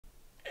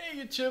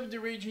Hey YouTube, the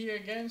Rage here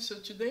again. So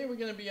today we're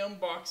going to be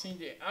unboxing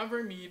the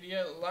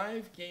Avermedia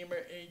Gamer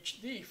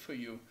HD for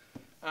you.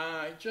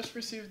 I just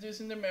received this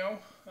in the mail.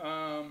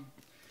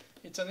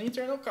 It's an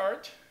internal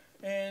card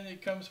and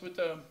it comes with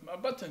a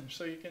button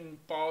so you can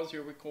pause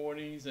your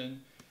recordings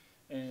and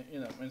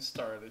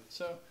start it.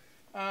 So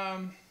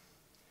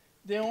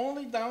the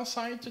only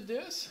downside to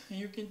this,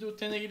 you can do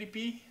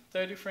 1080p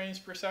 30 frames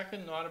per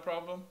second, not a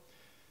problem.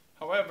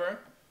 However,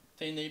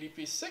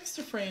 1080p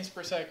 60 frames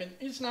per second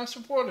is not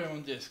supported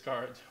on this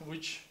card,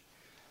 which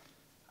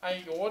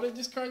I ordered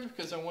this card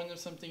because I wanted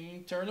something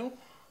internal,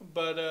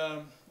 but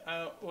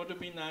it would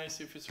be nice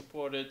if it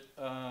supported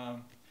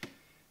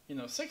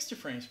 60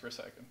 frames per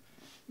second.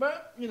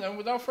 But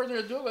without further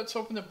ado, let's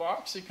open the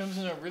box. It comes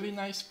in a really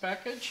nice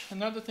package.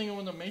 Another thing I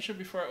want to mention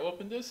before I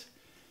open this,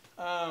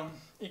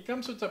 it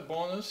comes with a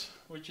bonus,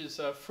 which is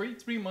a free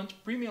 3-month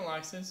premium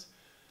license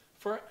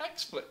for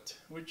XSplit,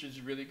 which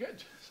is really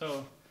good.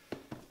 So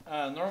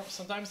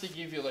sometimes they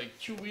give you like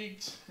 2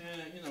 weeks,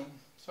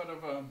 sort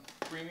of a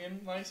premium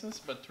license,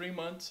 but 3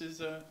 months is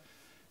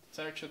it's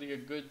actually a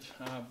good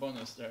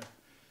bonus there.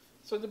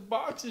 So the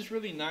box is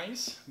really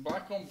nice,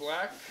 black on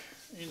black.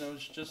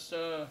 It's just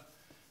the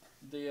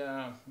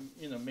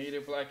made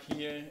it black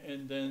here,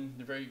 and then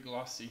the very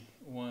glossy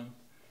one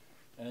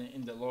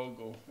in the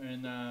logo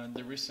and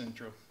the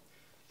recentro.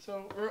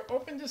 So we'll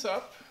open this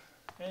up,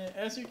 and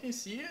as you can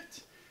see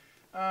it,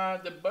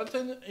 the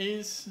button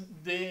is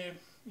the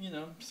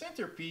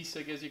centerpiece,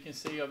 I guess you can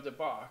say, of the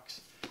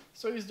box.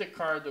 So is the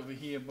card over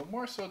here, but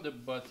more so the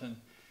button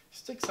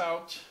sticks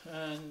out,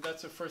 and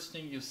that's the first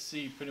thing you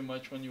see pretty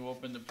much when you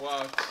open the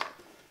box.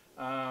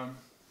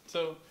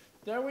 So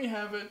there we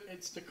have it.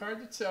 It's the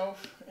card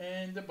itself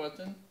and the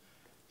button.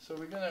 So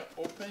we're gonna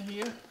open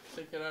here,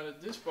 take it out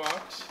of this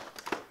box,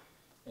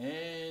 and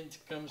it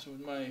comes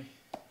with my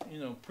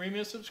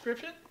premium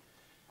subscription.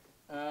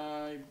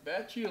 I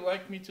bet you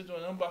like me to do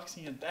an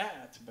unboxing of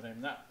that, but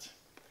I'm not.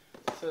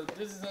 So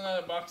this is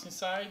another box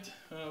inside,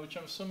 which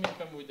I'm assuming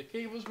come with the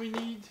cables we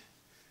need.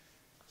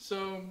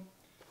 So,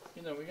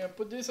 we're gonna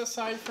put this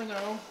aside for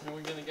now, and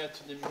we're gonna get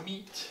to the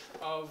meat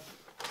of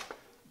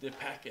the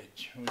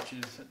package, which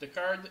is the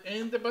card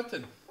and the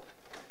button.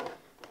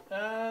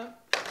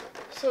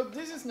 So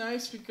this is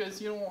nice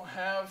because you don't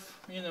have,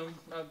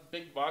 a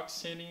big box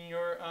sitting in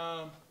your,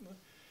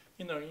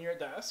 in your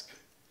desk.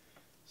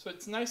 So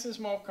it's nice and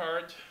small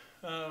card,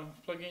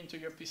 plug into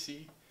your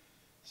PC.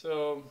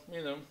 So,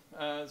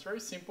 it's very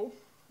simple,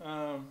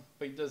 but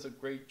it does a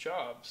great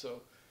job.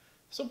 So,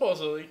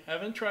 supposedly, I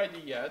haven't tried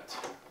it yet,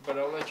 but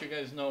I'll let you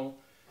guys know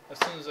as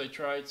soon as I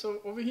try it.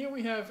 So, over here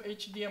we have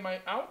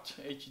HDMI out,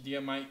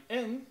 HDMI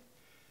in,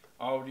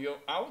 audio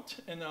out,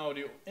 and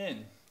audio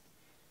in.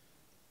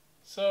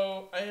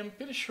 So, I am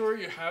pretty sure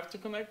you have to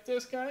connect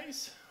this,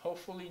 guys.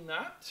 Hopefully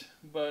not,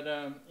 but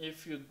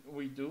if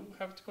we do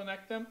have to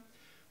connect them,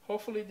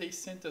 hopefully they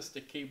sent us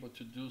the cable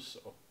to do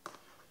so.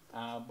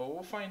 But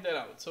we'll find that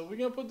out. So we're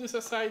going to put this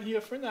aside here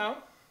for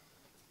now.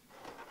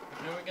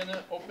 And we're going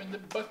to open the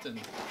button.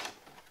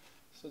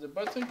 So the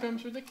button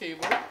comes with the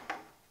cable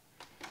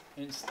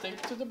and it's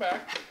taped to the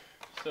back.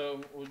 So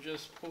we'll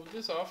just pull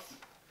this off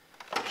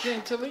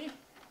gently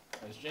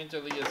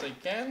as I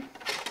can,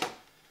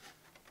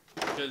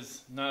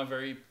 because I'm not a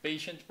very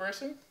patient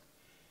person.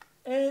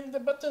 And the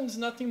button's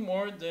nothing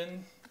more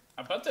than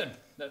a button.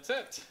 That's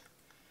it.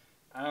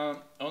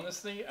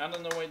 Honestly, I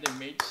don't know why they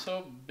made it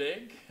so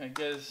big. I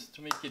guess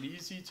to make it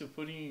easy to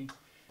put in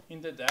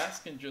the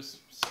desk and just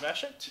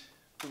smash it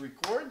to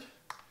record.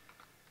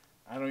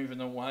 I don't even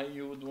know why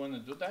you would want to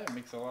do that. It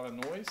makes a lot of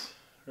noise,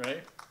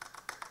 right?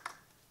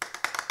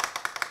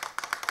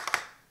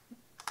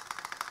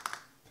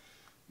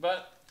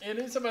 But it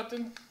is a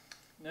button.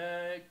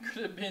 It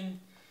could have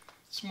been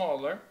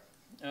smaller,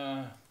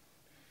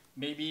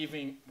 maybe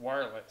even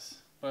wireless,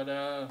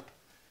 but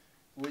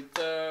with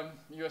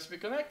USB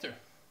connector.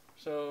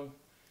 So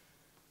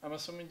I'm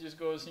assuming this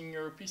goes in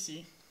your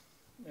PC,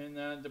 and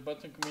the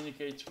button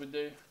communicates with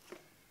the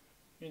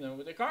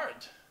with the card.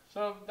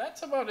 So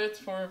that's about it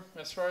for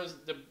as far as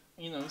the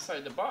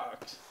inside the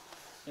box.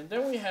 And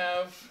then we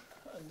have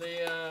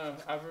the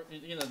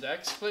the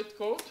XSplit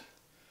code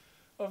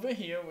over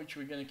here, which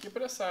we're gonna keep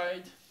it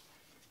aside.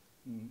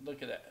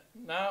 Look at that.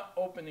 Now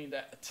opening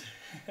that.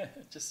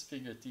 Just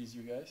figure to tease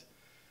you guys,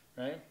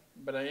 right?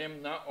 But I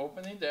am not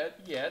opening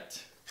that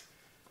yet.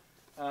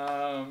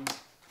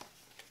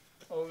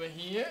 Over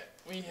here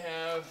we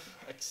have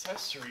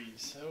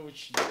accessories,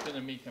 which is going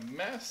to make a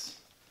mess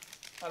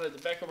out of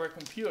the back of our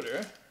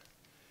computer.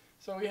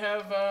 So we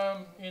have,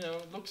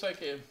 looks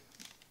like a,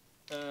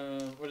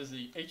 what is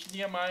the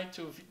HDMI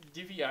to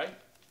DVI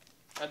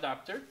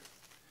adapter.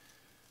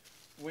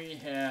 We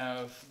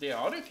have the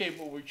audio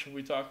cable, which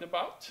we talked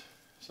about.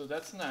 So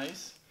that's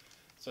nice.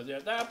 So the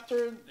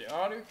adapter, the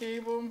audio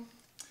cable,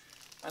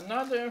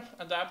 another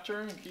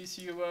adapter in case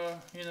you,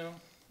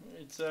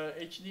 it's a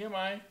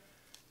HDMI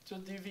to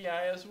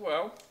DVI as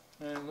well,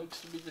 and it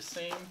looks to be the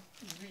same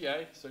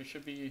DVI, so it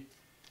should be,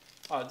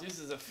 this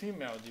is a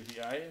female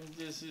DVI, and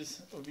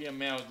this will be a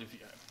male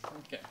DVI.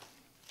 Okay.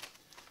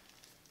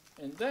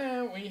 And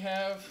then we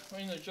have,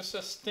 you know, just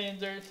a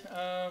standard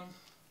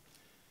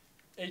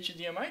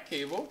HDMI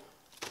cable.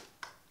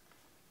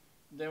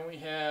 Then we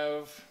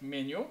have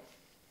menu,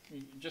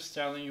 just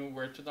telling you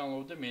where to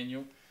download the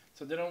menu.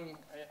 So they don't,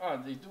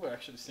 they do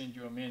actually send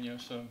you a menu,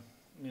 so,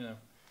 you know,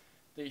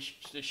 they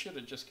should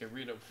have just get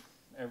rid of,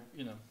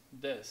 you know,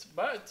 this.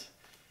 But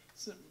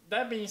so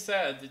that being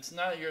said, it's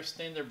not your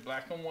standard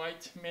black and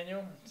white menu.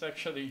 It's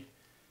actually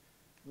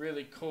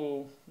really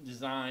cool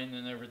design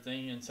and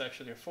everything. And it's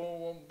actually a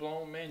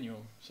full-blown menu.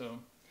 So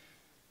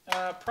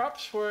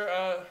props for,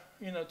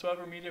 you know, to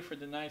Avermedia for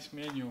the nice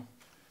menu.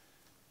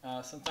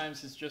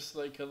 Sometimes it's just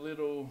like a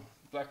little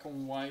black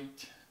and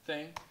white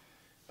thing.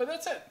 But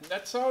that's it.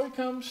 That's all it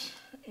comes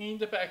in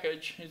the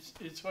package.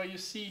 It's what you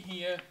see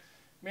here.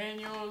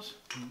 Manuals,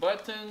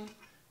 button,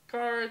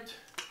 card,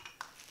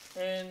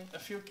 and a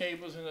few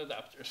cables and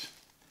adapters.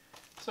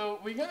 So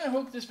we're gonna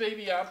hook this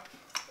baby up,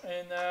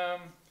 and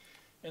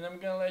I'm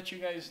gonna let you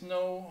guys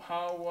know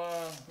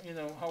how you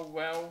know, how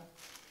well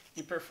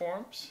it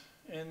performs,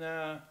 and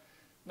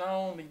not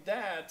only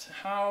that,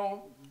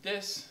 how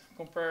this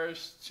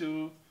compares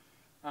to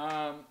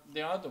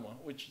the other one,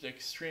 which is the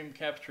Extreme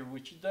Capture,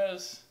 which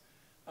does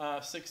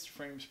 60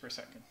 frames per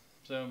second.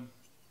 So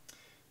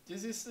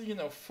this is, you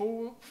know,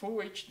 full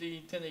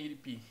HD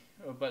 1080p,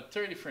 but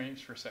 30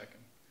 frames per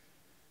second.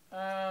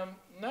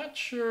 Not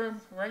sure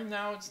right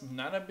now, it's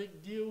not a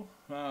big deal,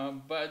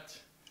 but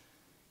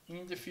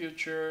in the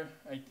future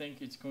I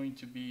think it's going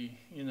to be,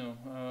 you know,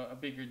 a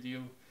bigger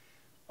deal.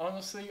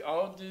 Honestly,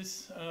 all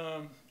this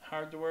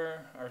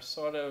hardware are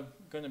sort of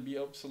going to be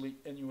obsolete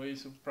anyway,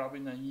 so probably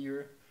in a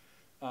year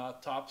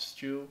tops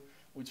too,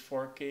 with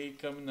 4K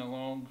coming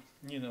along.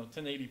 You know,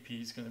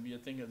 1080p is going to be a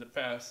thing of the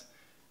past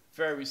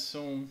very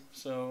soon.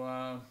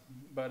 So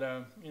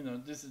you know,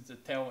 this is the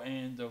tail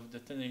end of the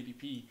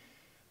 1080p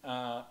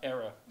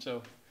era.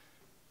 So,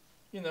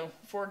 you know,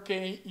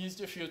 4K is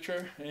the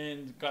future,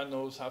 and God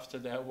knows after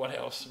that what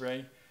else,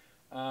 right?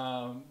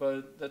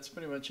 But that's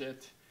pretty much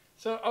it.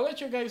 So I'll let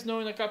you guys know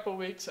in a couple of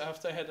weeks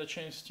after I had a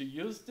chance to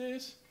use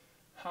this,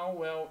 how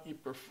well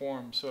it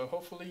performs. So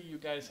hopefully you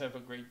guys have a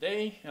great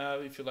day.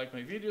 If you like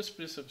my videos,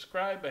 please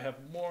subscribe. I have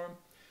more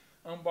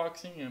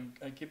unboxing, and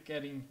I keep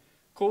getting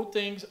cool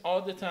things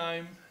all the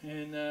time.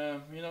 And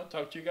you know,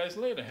 talk to you guys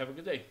later. Have a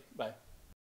good day. Bye.